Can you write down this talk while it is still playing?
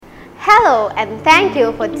Hello, and thank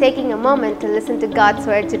you for taking a moment to listen to God's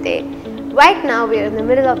Word today. Right now, we are in the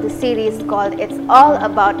middle of the series called It's All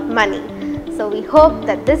About Money. So we hope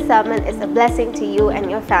that this sermon is a blessing to you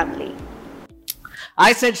and your family.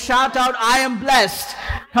 I said, shout out, I am blessed.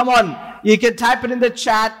 Come on, you can type it in the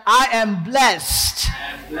chat. I am blessed.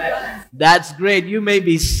 That's great. You may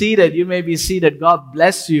be seated. God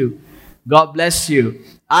bless you. God bless you.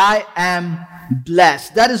 I am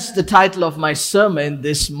blessed. That is the title of my sermon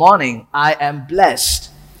this morning. I am blessed.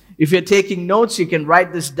 If you're taking notes, you can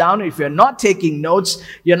write this down. If you're not taking notes,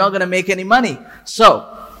 you're not going to make any money. So,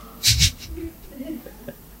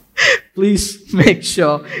 please make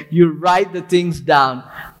sure you write the things down.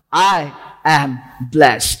 I am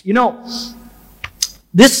blessed. You know,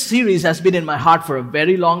 this series has been in my heart for a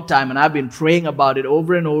very long time, and I've been praying about it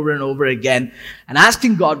over and over and over again and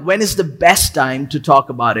asking God, when is the best time to talk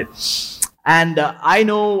about it? And I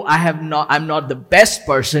know I'm not the best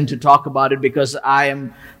person to talk about it because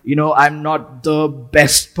I'm not the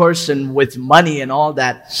best person with money and all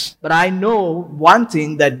that. But I know one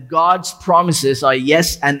thing, that God's promises are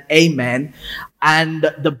yes and amen.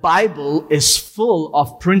 And the Bible is full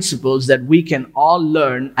of principles that we can all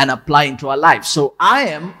learn and apply into our life. So I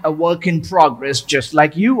am a work in progress, just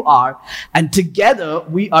like you are. And together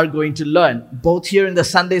we are going to learn, both here in the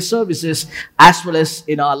Sunday services as well as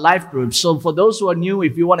in our life groups. So for those who are new,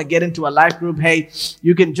 if you want to get into a life group, hey,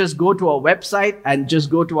 you can just go to our website and just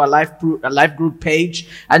go to our life group page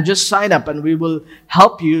and just sign up, and we will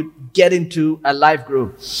help you get into a life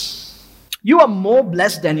group. You are more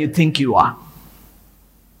blessed than you think you are.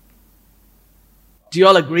 Do you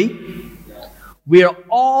all agree? We are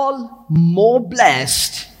all more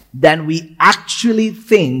blessed than we actually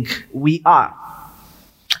think we are.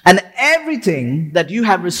 And everything that you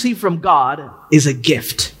have received from God is a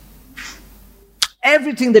gift.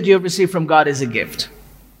 Everything that you have received from God is a gift.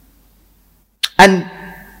 And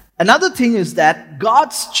another thing is that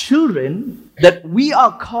God's children, that we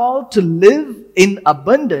are called to live in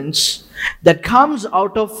abundance that comes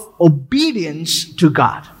out of obedience to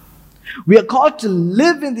God. We are called to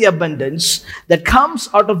live in the abundance that comes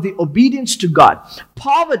out of the obedience to God.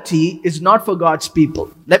 Poverty is not for God's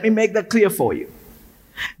people. Let me make that clear for you.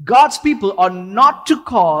 God's people are not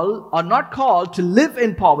called to live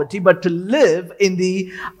in poverty, but to live in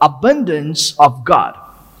the abundance of God.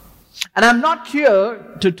 And I'm not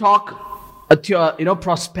here to talk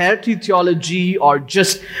prosperity theology or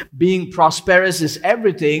just being prosperous is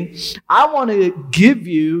everything. I want to give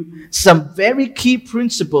you some very key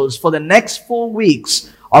principles for the next 4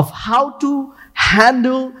 weeks of how to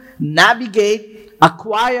handle, navigate,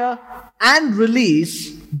 acquire, and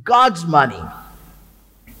release God's money.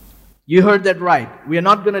 You heard that right. We are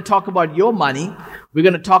not going to talk about your money. We're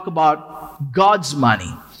going to talk about God's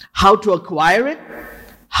money. How to acquire it,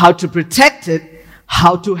 how to protect it,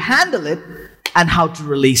 how to handle it, and how to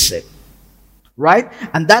release it. Right?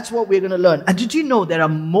 And that's what we're going to learn. And did you know there are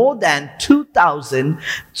more than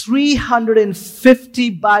 2,350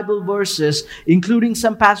 Bible verses, including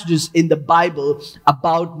some passages in the Bible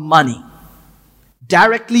about money?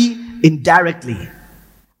 Directly, indirectly.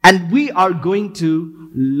 And we are going to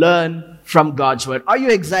learn from God's Word. Are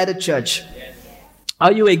you excited, church? Yes.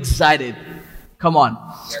 Are you excited? Come on.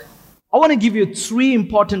 Yes. I want to give you 3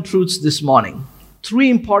 important truths this morning.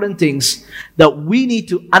 3 important things that we need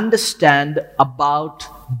to understand about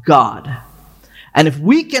God. And if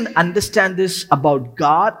we can understand this about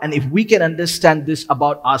God, and if we can understand this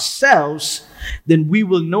about ourselves, then we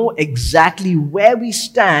will know exactly where we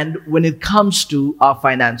stand when it comes to our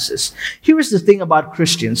finances. Here is the thing about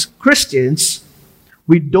Christians. Christians,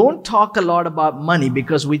 we don't talk a lot about money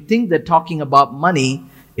because we think that talking about money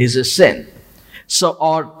is a sin.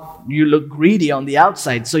 Or you look greedy on the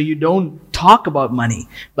outside, so you don't talk about money.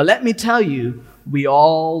 But let me tell you, we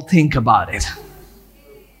all think about it.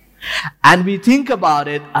 And we think about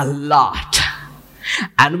it a lot.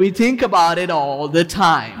 And we think about it all the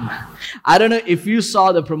time. I don't know if you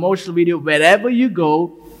saw the promotional video. Wherever you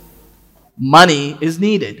go, money is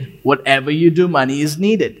needed. Whatever you do, money is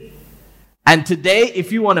needed. And today,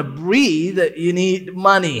 if you want to breathe, you need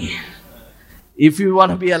money. If you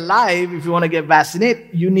want to be alive, if you want to get vaccinated,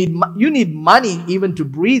 you need money even to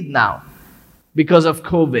breathe now because of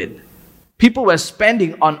COVID. People were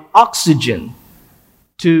spending on oxygen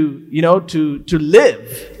to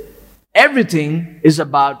live. Everything is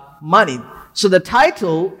about money. So the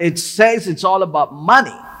title, it says it's all about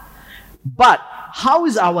money. But how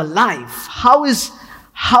is our life? How is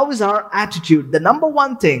our attitude? The number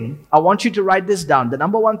one thing, I want you to write this down. The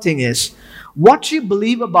number one thing is, what you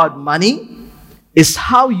believe about money is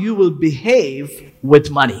how you will behave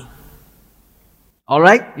with money. All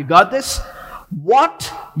right? You got this? What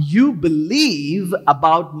you believe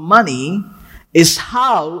about money is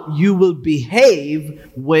how you will behave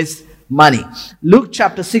with money. Luke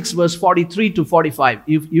chapter 6 verse 43 to 45.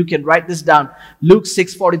 You can write this down. Luke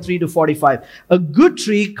 6, 43 to 45. A good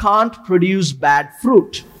tree can't produce bad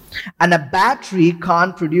fruit, and a bad tree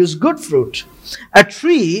can't produce good fruit. A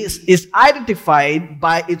tree is identified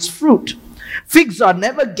by its fruit. Figs are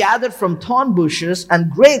never gathered from thorn bushes, and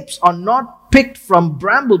grapes are not picked from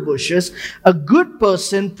bramble bushes. A good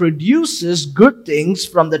person produces good things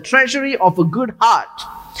from the treasury of a good heart,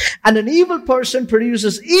 and an evil person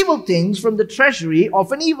produces evil things from the treasury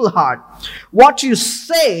of an evil heart. What you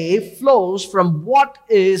say flows from what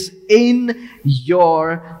is in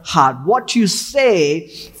your heart. What you say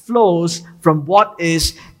flows from what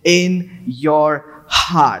is in your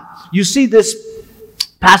heart. You see this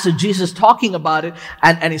passage, Jesus talking about it,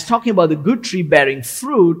 and he's talking about the good tree bearing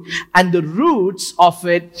fruit, and the roots of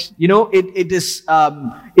it,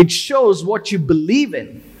 it shows what you believe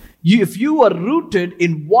in. If you are rooted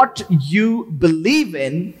in what you believe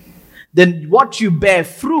in, then what you bear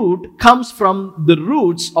fruit comes from the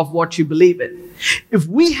roots of what you believe in. If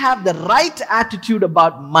we have the right attitude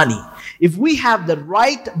about money, if we have the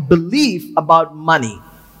right belief about money,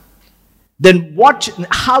 then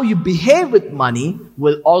how you behave with money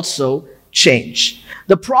will also change.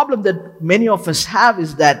 The problem that many of us have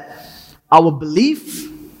is that our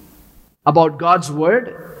belief about God's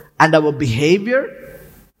word and our behavior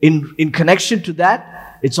in connection to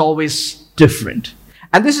that, it's always different.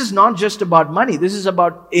 And this is not just about money. This is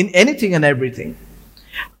about in anything and everything.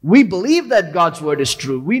 We believe that God's word is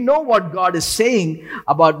true. We know what God is saying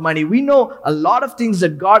about money. We know a lot of things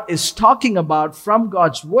that God is talking about from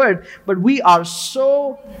God's word, but we are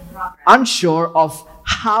so unsure of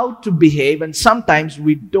how to behave, and sometimes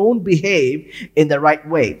we don't behave in the right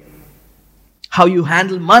way. How you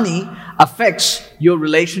handle money affects your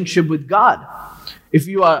relationship with God. If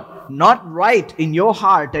you are not right in your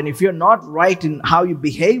heart, and if you're not right in how you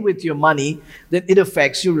behave with your money, then it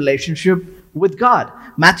affects your relationship with God.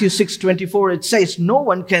 Matthew 6:24, it says, "No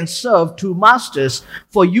one can serve two masters,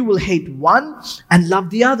 for you will hate one and love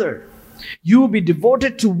the other. You will be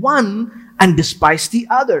devoted to one and despise the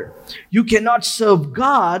other. You cannot serve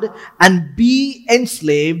God and be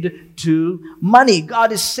enslaved to money."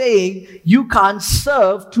 God is saying you can't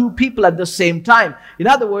serve two people at the same time. In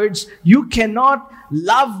other words, you cannot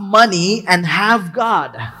love money and have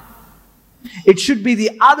God. It should be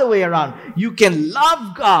the other way around. You can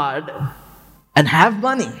love God and have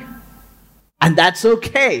money, and that's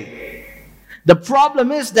okay. The problem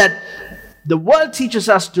is that the world teaches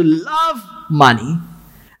us to love money,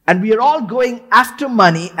 and we are all going after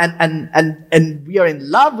money, and we are in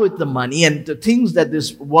love with the money and the things that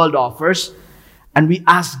this world offers, and we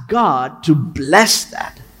ask God to bless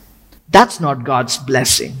that. That's not God's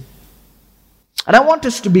blessing. And I want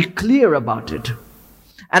us to be clear about it.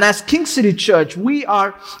 And as King City Church, we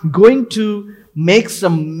are going to make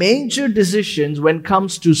some major decisions when it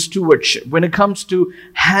comes to stewardship, when it comes to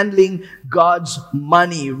handling God's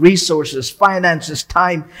money, resources, finances,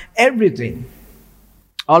 time, everything.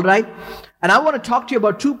 All right? And I want to talk to you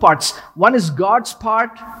about two parts. One is God's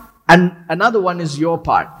part, and another one is your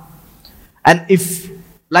part. And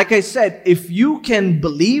like I said, if you can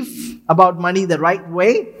believe about money the right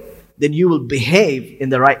way, then you will behave in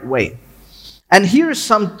the right way. And here's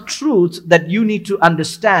some truths that you need to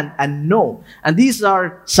understand and know. And these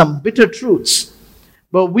are some bitter truths.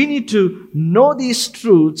 But we need to know these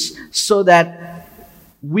truths so that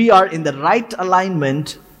we are in the right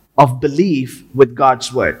alignment of belief with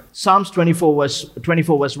God's word. Psalms 24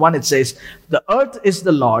 verse 1, it says, "The earth is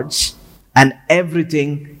the Lord's and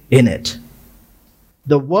everything in it.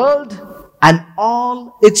 The world and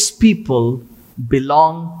all its people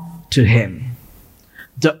belong to him."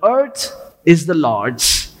 The earth is the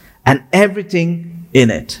Lord's and everything in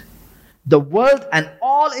it. The world and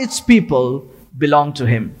all its people belong to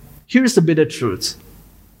him. Here's the bitter truth.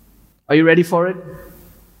 Are you ready for it?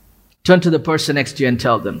 Turn to the person next to you and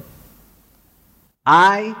tell them,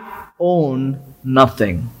 "I own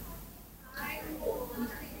nothing."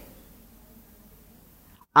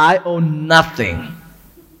 I own nothing.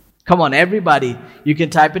 Come on, everybody. You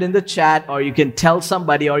can type it in the chat, or you can tell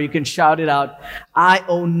somebody, or you can shout it out. I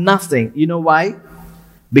own nothing. You know why?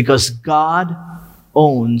 Because God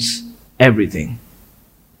owns everything.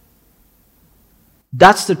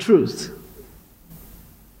 That's the truth.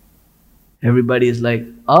 Everybody is like,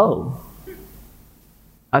 "Oh,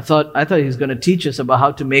 I thought he was going to teach us about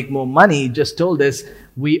how to make more money. He just told us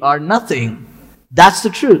we are nothing." That's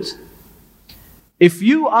the truth. If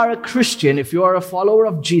you are a Christian, if you are a follower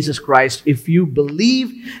of Jesus Christ, if you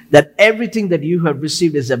believe that everything that you have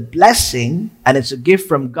received is a blessing and it's a gift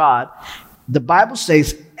from God, the Bible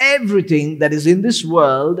says everything that is in this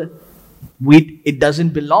world, it doesn't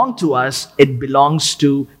belong to us, it belongs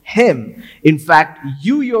to Him. In fact,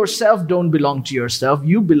 you yourself don't belong to yourself,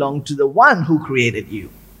 you belong to the one who created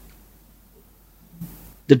you.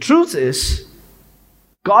 The truth is,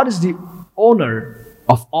 God is the owner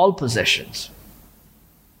of all possessions.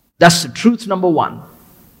 That's the truth number one.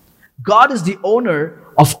 God is the owner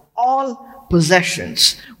of all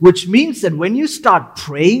possessions, which means that when you start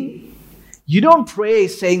praying, you don't pray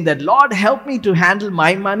saying that, Lord, help me to handle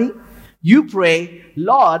my money. You pray,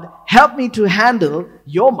 Lord, help me to handle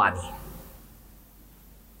your money.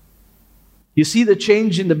 You see the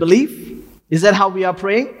change in the belief? Is that how we are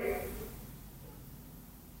praying?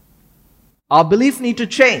 Our belief need to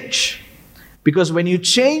change. Because when you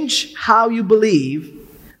change how you believe,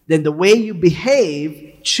 then the way you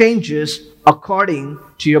behave changes according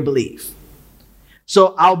to your belief.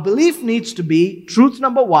 So our belief needs to be truth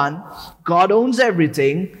number one, God owns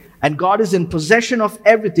everything and God is in possession of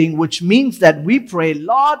everything, which means that we pray,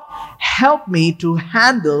 Lord, help me to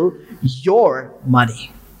handle your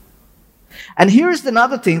money. And here's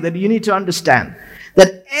another thing that you need to understand,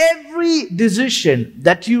 that every decision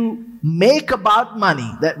that you make about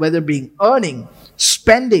money, that whether being earning,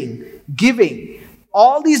 spending, giving,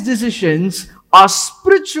 all these decisions are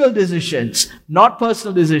spiritual decisions, not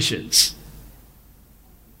personal decisions.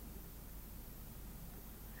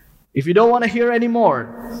 If you don't want to hear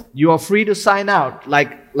anymore, you are free to sign out.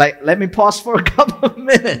 Let me pause for a couple of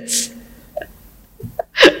minutes.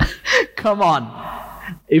 Come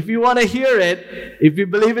on. If you want to hear it, if you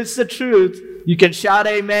believe it's the truth, you can shout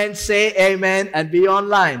amen, say amen, and be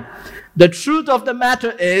online. The truth of the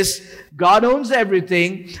matter is, God owns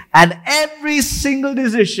everything, and every single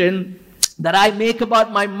decision that I make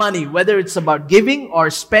about my money, whether it's about giving or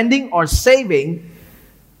spending or saving,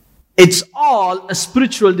 it's all a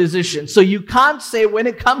spiritual decision. So you can't say when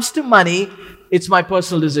it comes to money, it's my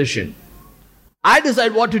personal decision. I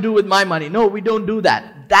decide what to do with my money. No, we don't do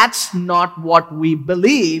that. That's not what we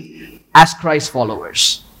believe as Christ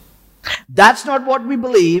followers. That's not what we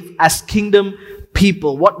believe as kingdom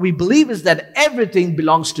people. What we believe is that everything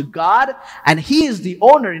belongs to God and He is the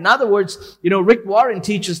owner. In other words, Rick Warren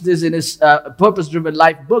teaches this in his Purpose-Driven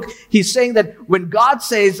Life book. He's saying that when God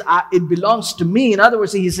says it belongs to me, in other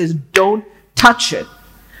words, He says don't touch it.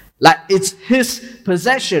 Like it's His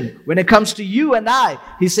possession. When it comes to you and I,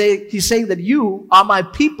 He's saying that you are my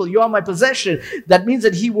people, you are my possession. That means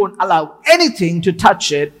that He won't allow anything to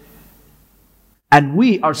touch it, and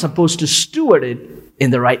we are supposed to steward it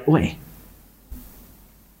in the right way.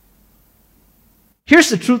 Here's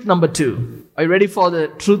the truth number two. Are you ready for the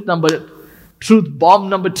truth bomb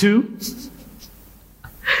number two?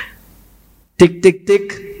 Tick, tick,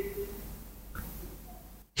 tick.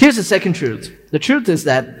 Here's the second truth. The truth is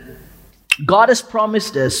that God has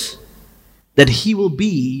promised us that He will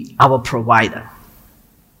be our provider.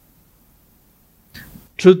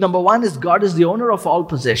 Truth number one is God is the owner of all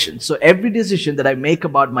possessions. So every decision that I make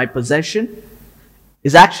about my possession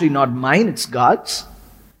is actually not mine, it's God's.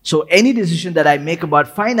 So any decision that I make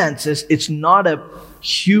about finances, it's not a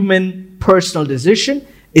human personal decision,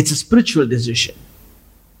 it's a spiritual decision.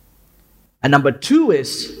 And number two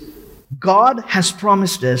is God has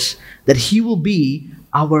promised us that He will be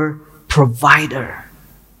our provider.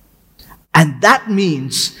 And that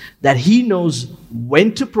means that He knows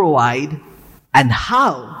when to provide and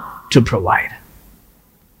how to provide.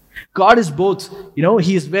 God is both,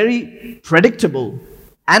 He is very predictable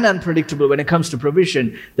and unpredictable when it comes to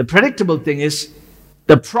provision. The predictable thing is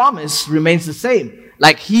the promise remains the same.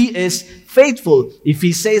 Like He is faithful. If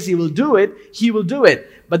He says He will do it, He will do it.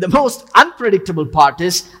 But the most unpredictable part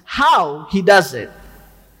is how He does it.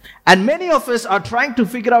 And many of us are trying to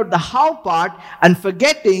figure out the how part and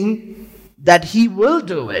forgetting that He will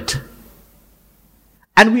do it.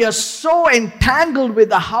 And we are so entangled with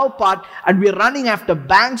the how part, and we are running after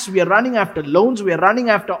banks, we are running after loans, we are running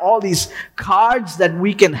after all these cards that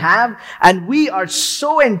we can have, and we are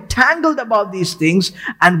so entangled about these things,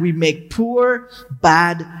 and we make poor,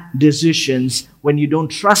 bad decisions when you don't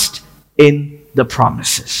trust in the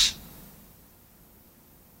promises.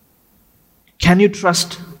 Can you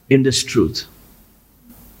trust in this truth?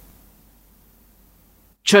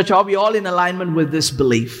 Church, are we all in alignment with this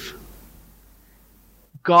belief?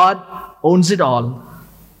 God owns it all,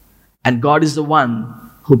 and God is the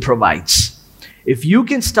one who provides. If you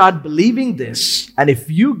can start believing this, and if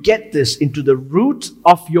you get this into the root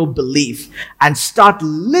of your belief and start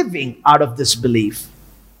living out of this belief,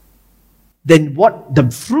 then what the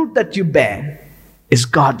fruit that you bear is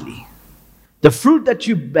godly. The fruit that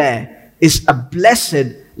you bear is a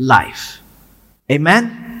blessed life.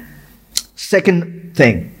 Amen? Second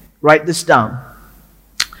thing, write this down.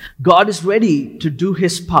 God is ready to do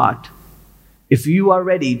His part if you are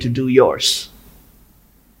ready to do yours.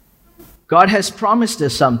 God has promised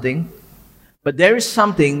us something, but there is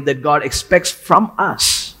something that God expects from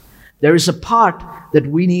us. There is a part that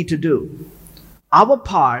we need to do. Our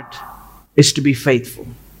part is to be faithful.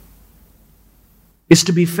 Is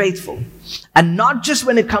to be faithful. And not just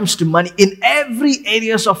when it comes to money, in every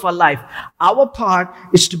areas of our life. Our part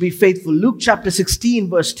is to be faithful. Luke chapter 16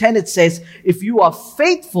 verse 10, it says, if you are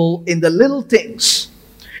faithful in the little things,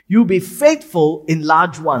 you'll be faithful in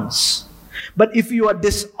large ones. But if you are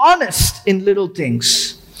dishonest in little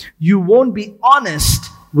things, you won't be honest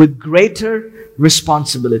with greater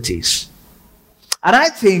responsibilities. And I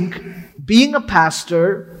think being a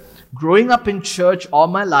pastor, growing up in church all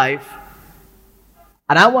my life,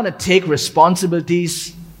 and I want to take responsibility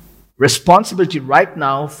right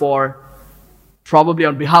now for probably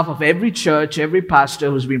on behalf of every church, every pastor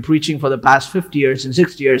who's been preaching for the past 50 years and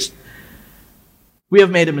 60 years, we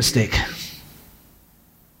have made a mistake.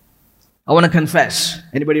 I want to confess.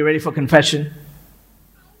 Anybody ready for confession?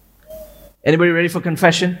 Anybody ready for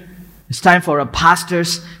confession? It's time for a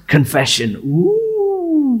pastor's confession.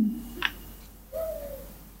 Ooh.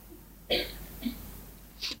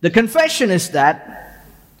 The confession is that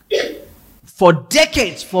for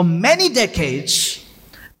decades, for many decades,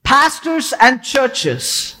 pastors and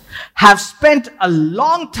churches have spent a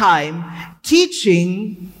long time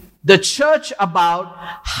teaching the church about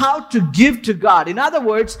how to give to God. In other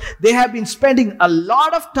words, they have been spending a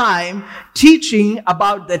lot of time teaching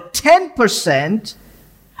about the 10%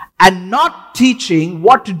 and not teaching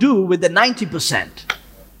what to do with the 90%.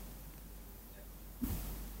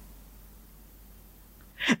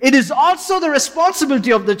 It is also the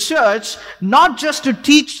responsibility of the church not just to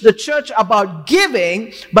teach the church about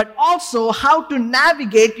giving, but also how to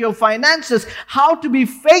navigate your finances, how to be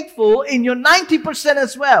faithful in your 90%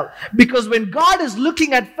 as well. Because when God is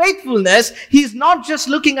looking at faithfulness, He's not just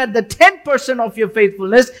looking at the 10% of your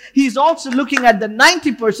faithfulness, He's also looking at the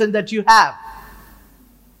 90% that you have.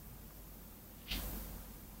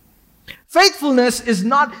 Faithfulness is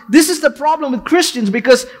not, this is the problem with Christians,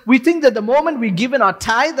 because we think that the moment we give in our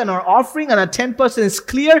tithe and our offering and our 10% is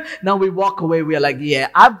clear, now we walk away. We are like, yeah,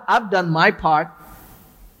 I've done my part.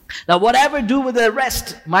 Now whatever I do with the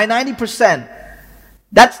rest, my 90%,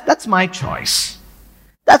 that's my choice.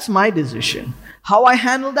 That's my decision. How I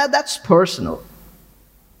handle that, that's personal.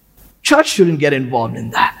 Church shouldn't get involved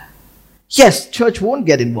in that. Yes, church won't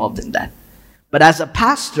get involved in that. But as a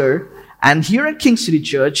pastor, and here at King City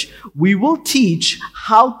Church, we will teach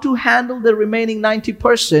how to handle the remaining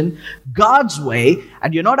 90% God's way.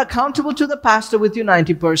 And you're not accountable to the pastor with your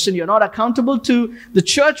 90%. You're not accountable to the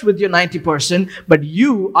church with your 90%. But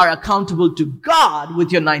you are accountable to God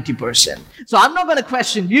with your 90%. So I'm not going to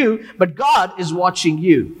question you, but God is watching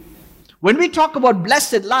you. When we talk about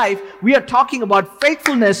blessed life, we are talking about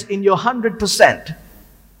faithfulness in your 100%.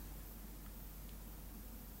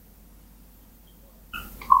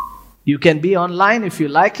 You can be online if you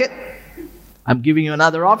like it. I'm giving you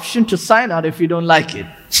another option to sign out if you don't like it.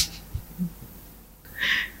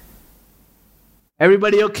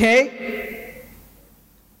 Everybody okay?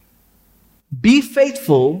 Be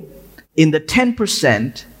faithful in the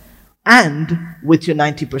 10% and with your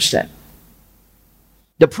 90%.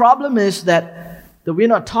 The problem is that we're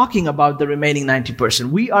not talking about the remaining 90%.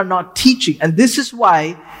 We are not teaching. And this is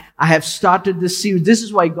why I have started this series. This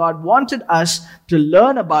is why God wanted us to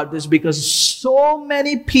learn about this, because so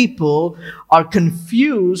many people are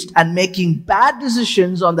confused and making bad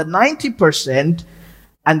decisions on the 90%,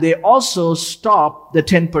 and they also stop the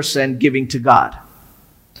 10% giving to God.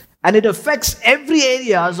 And it affects every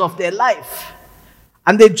areas of their life.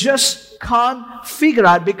 And they just can't figure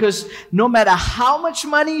out, because no matter how much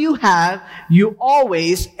money you have, you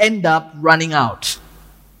always end up running out.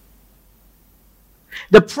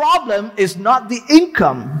 The problem is not the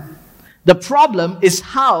income. The problem is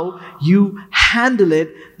how you handle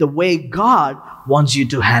it the way God wants you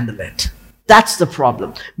to handle it. That's the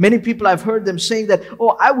problem. Many people, I've heard them saying that,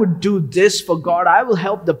 oh, I would do this for God. I will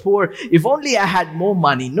help the poor if only I had more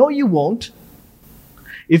money. No, you won't.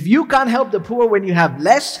 If you can't help the poor when you have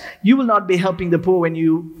less, you will not be helping the poor when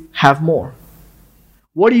you have more.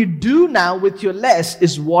 What you do now with your less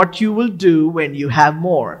is what you will do when you have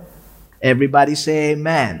more. Everybody say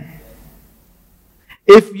amen.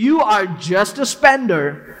 If you are just a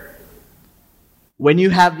spender, when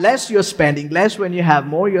you have less, you're spending less. When you have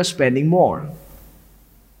more, you're spending more.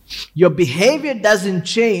 Your behavior doesn't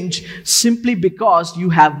change simply because you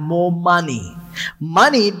have more money.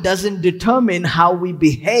 Money doesn't determine how we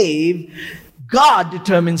behave. God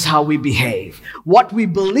determines how we behave. What we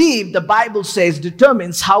believe, the Bible says,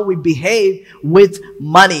 determines how we behave with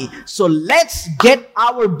money. So let's get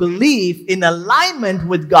our belief in alignment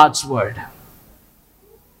with God's word.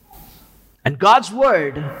 And God's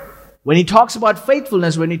word, when he talks about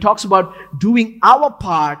faithfulness, when he talks about doing our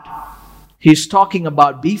part, he's talking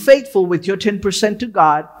about be faithful with your 10% to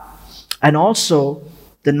God and also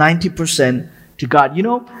the 90% to God. You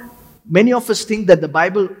know, many of us think that the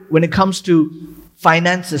Bible, when it comes to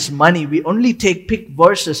finances, money, we only pick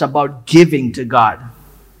verses about giving to God.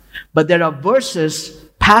 But there are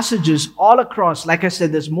passages all across. Like I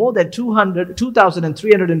said, there's more than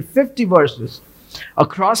 2,350 verses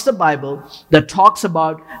across the Bible that talks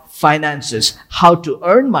about finances, how to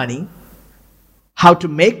earn money, how to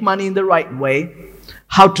make money in the right way,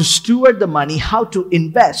 how to steward the money, how to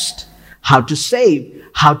invest, how to save,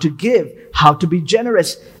 how to give, how to be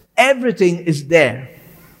generous. Everything is there.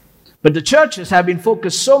 But the churches have been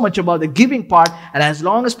focused so much about the giving part, and as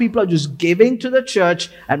long as people are just giving to the church,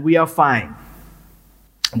 and we are fine.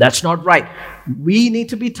 That's not right. We need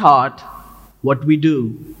to be taught what we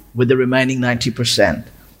do with the remaining 90%.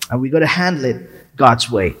 And we got to handle it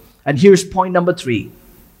God's way. And here's point number 3.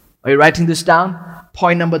 Are you writing this down?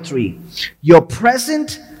 Point number 3. Your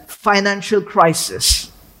present financial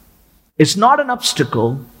crisis is not an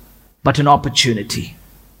obstacle, but an opportunity.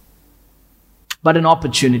 But an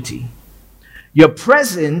opportunity. Your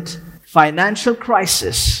present financial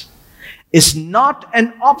crisis is not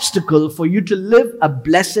an obstacle for you to live a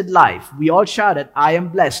blessed life. We all shouted, I am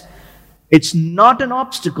blessed. It's not an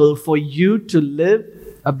obstacle for you to live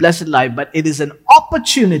a blessed life, but it is an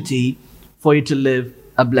opportunity for you to live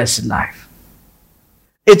a blessed life.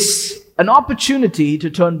 It's an opportunity to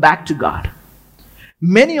turn back to God.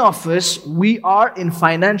 Many of us, we are in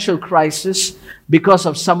financial crisis because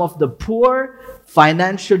of some of the poor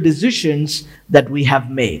financial decisions that we have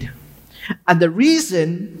made. And the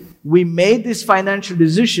reason we made these financial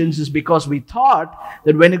decisions is because we thought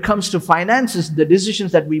that when it comes to finances, the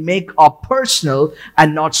decisions that we make are personal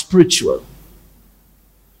and not spiritual.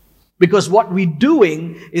 Because what we're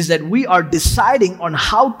doing is that we are deciding on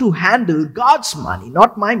how to handle God's money,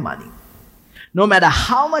 not my money. No matter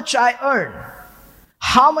how much I earn,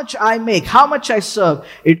 how much I make, how much I serve,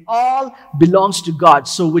 it all belongs to God.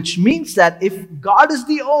 So which means that if God is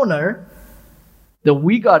the owner, then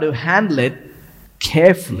we got to handle it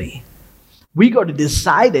carefully. We got to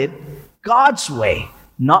decide it God's way,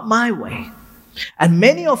 not my way. And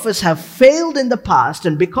many of us have failed in the past,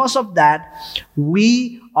 and because of that,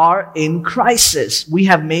 we are in crisis. We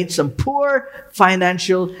have made some poor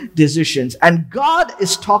financial decisions. And God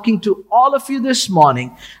is talking to all of you this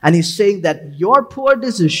morning, and He's saying that your poor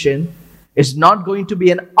decision is not going to be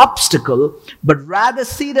an obstacle, but rather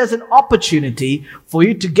see it as an opportunity for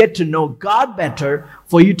you to get to know God better,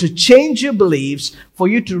 for you to change your beliefs, for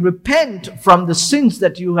you to repent from the sins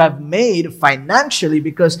that you have made financially,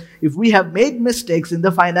 because if we have made mistakes in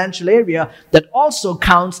the financial area, that also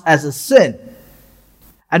counts as a sin.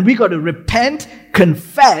 And we got to repent,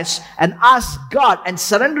 confess, and ask God and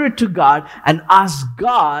surrender it to God and ask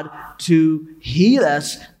God to heal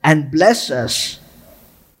us and bless us.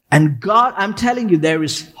 And God, I'm telling you, there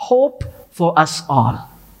is hope for us all.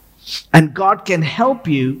 And God can help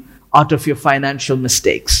you out of your financial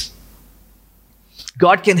mistakes.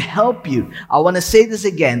 God can help you. I want to say this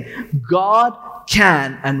again. God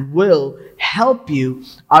can and will help you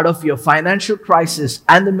out of your financial crisis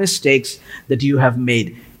and the mistakes that you have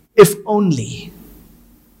made. If only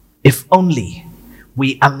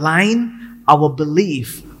we align our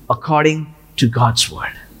belief according to God's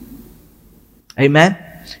word. Amen.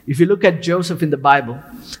 If you look at Joseph in the Bible,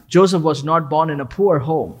 Joseph was not born in a poor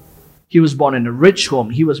home. He was born in a rich home.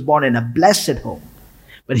 He was born in a blessed home.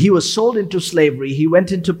 But he was sold into slavery. He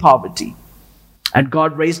went into poverty. And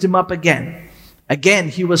God raised him up again. Again,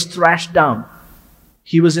 he was thrashed down.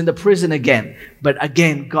 He was in the prison again. But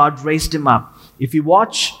again, God raised him up. If you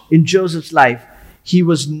watch in Joseph's life, he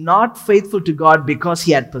was not faithful to God because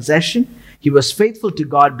he had possession. He was faithful to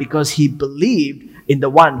God because he believed in the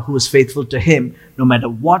one who is faithful to him, no matter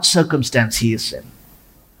what circumstance he is in.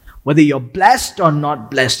 Whether you're blessed or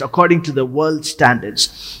not blessed, according to the world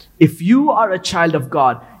standards, if you are a child of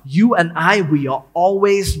God, you and I, we are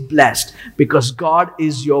always blessed because God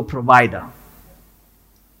is your provider.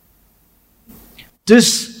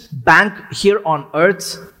 This bank here on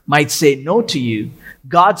earth might say no to you.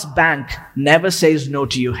 God's bank never says no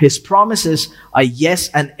to you. His promises are yes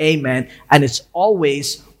and amen, and it's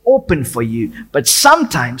always open for you. But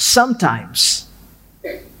sometimes,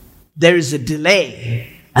 there is a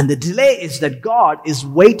delay. And the delay is that God is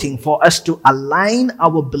waiting for us to align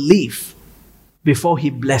our belief before He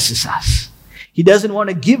blesses us. He doesn't want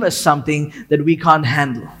to give us something that we can't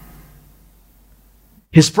handle.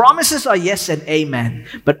 His promises are yes and amen,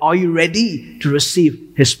 but are you ready to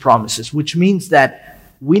receive His promises? Which means that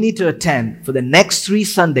we need to attend for the next 3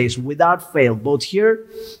 Sundays without fail, both here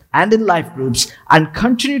and in life groups, and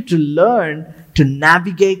continue to learn to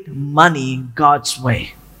navigate money God's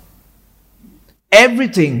way.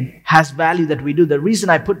 Everything has value that we do. The reason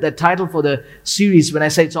I put that title for the series, when I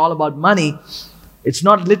say it's all about money, it's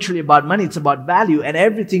not literally about money, it's about value. And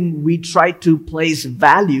everything we try to place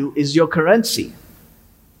value is your currency.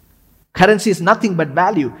 Currency is nothing but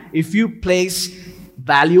value. If you place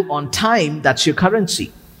value on time, that's your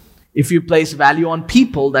currency. If you place value on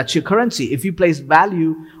people, that's your currency. If you place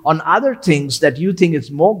value on other things that you think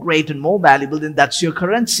is more great and more valuable, then that's your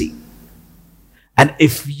currency. And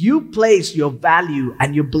if you place your value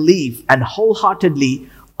and your belief and wholeheartedly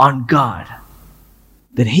on God,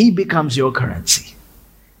 then He becomes your currency.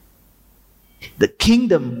 The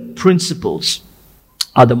kingdom principles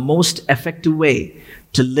are the most effective way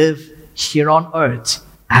to live here on earth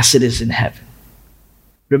as it is in heaven.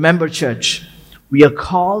 Remember, church, we are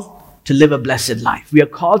called to live a blessed life. We are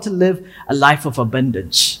called to live a life of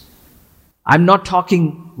abundance.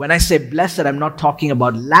 When I say blessed, I'm not talking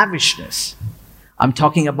about lavishness. I'm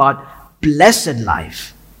talking about blessed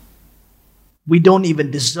life. We don't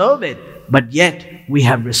even deserve it, but yet we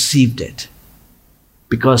have received it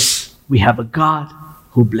because we have a God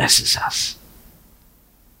who blesses us.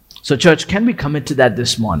 So, church, can we commit to that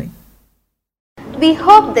this morning? We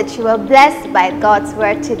hope that you are blessed by God's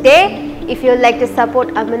word today. If you would like to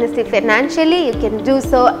support our ministry financially, you can do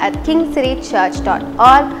so at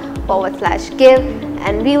kingcitychurch.org/give,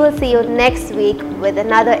 and we will see you next week with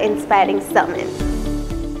another inspiring sermon.